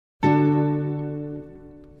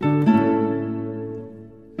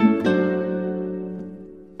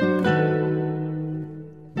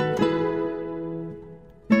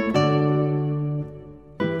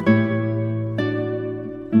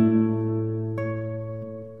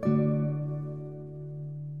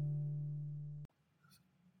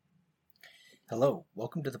Hello,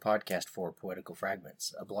 welcome to the podcast for Poetical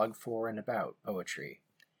Fragments, a blog for and about poetry.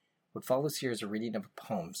 What follows here is a reading of a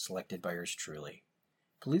poem selected by yours truly.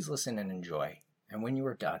 Please listen and enjoy, and when you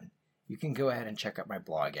are done, you can go ahead and check out my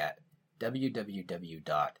blog at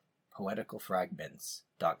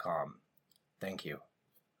www.poeticalfragments.com. Thank you.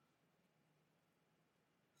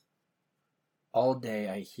 All Day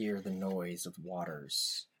I Hear the Noise of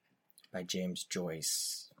Waters by James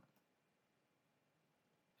Joyce.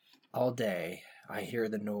 All day I hear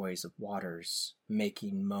the noise of waters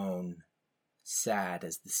making moan, sad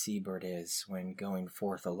as the seabird is when going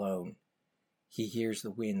forth alone. He hears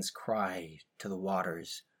the winds cry to the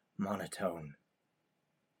waters monotone.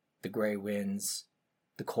 The gray winds,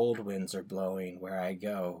 the cold winds are blowing where I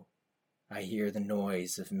go. I hear the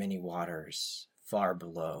noise of many waters far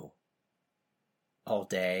below. All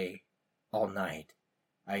day, all night,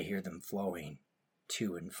 I hear them flowing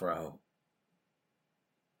to and fro.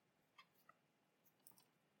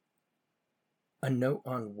 A Note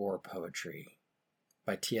on War Poetry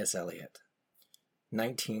by T.S. Eliot,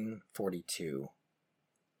 1942.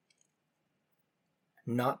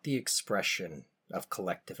 Not the expression of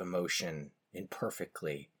collective emotion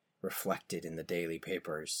imperfectly reflected in the daily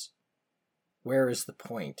papers. Where is the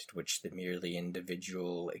point at which the merely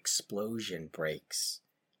individual explosion breaks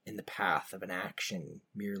in the path of an action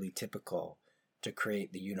merely typical to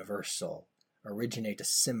create the universal, originate a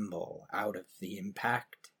symbol out of the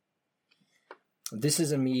impact? This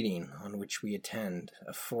is a meeting on which we attend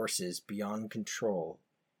of forces beyond control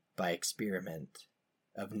by experiment,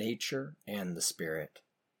 of nature and the spirit.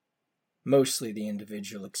 Mostly the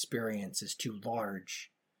individual experience is too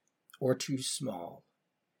large or too small.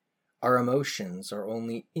 Our emotions are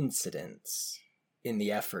only incidents in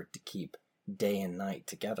the effort to keep day and night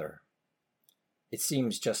together. It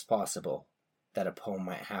seems just possible that a poem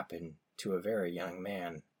might happen to a very young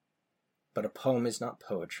man, but a poem is not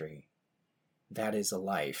poetry. That is a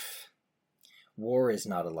life. War is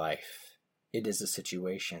not a life. It is a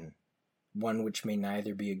situation, one which may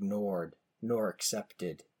neither be ignored nor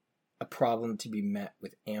accepted, a problem to be met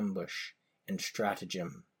with ambush and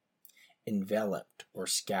stratagem, enveloped or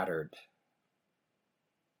scattered.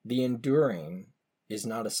 The enduring is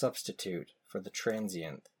not a substitute for the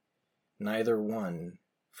transient, neither one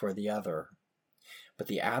for the other, but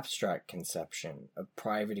the abstract conception of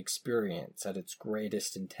private experience at its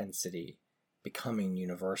greatest intensity, becoming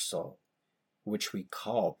universal, which we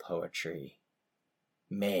call poetry,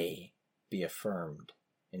 may be affirmed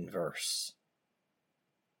in verse.